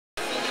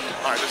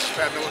Hi, this is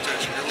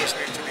Miletich, and you're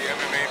listening to the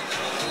MMAniacs.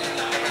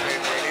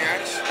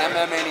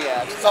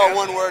 MMAniacs. It's all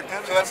one word.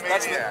 So that's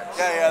that's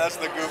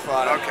the goof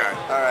on it. Okay.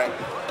 All right.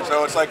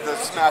 So it's like the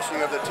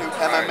smashing of the two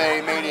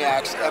MMA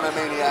maniacs.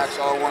 MMAniacs,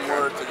 all one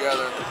word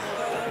together.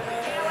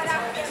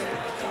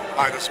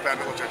 Hi, this is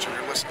Miletich, and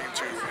you're listening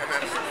to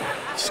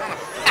Son of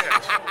a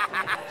bitch.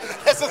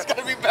 This is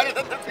gonna be better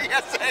than the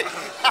PSA.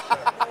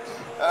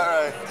 All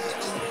right.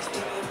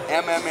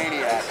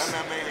 MMAniacs.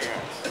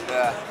 MMAniacs.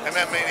 Yeah.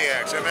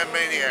 MMAniacs. All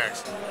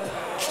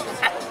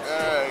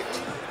right.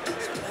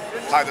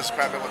 Hi, this is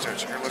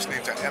Miletich, and you're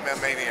listening to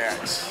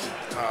MMAniacs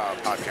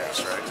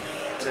podcast, right?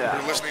 Yeah.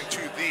 You're listening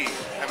to the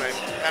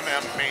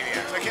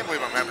MMAniacs. I can't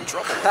believe I'm having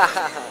trouble.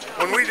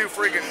 When we do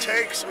freaking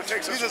takes, it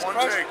takes us Jesus one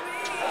Christ.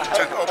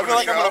 take to I open feel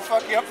like the I'm show. gonna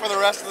fuck you up for the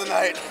rest of the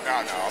night. No,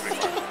 I'll be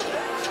fine. All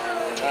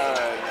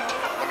right.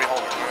 Let me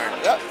hold it.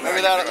 Yep. Maybe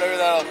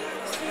that'll.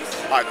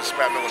 Hi, this is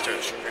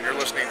Miletich, and you're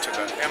listening to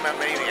the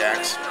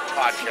MMAniacs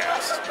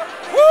podcast.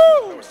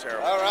 Woo! That was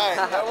terrible. All right.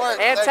 That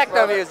worked. And Thanks, techno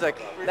brother. music.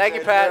 Appreciate Thank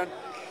you, it, Pat. man.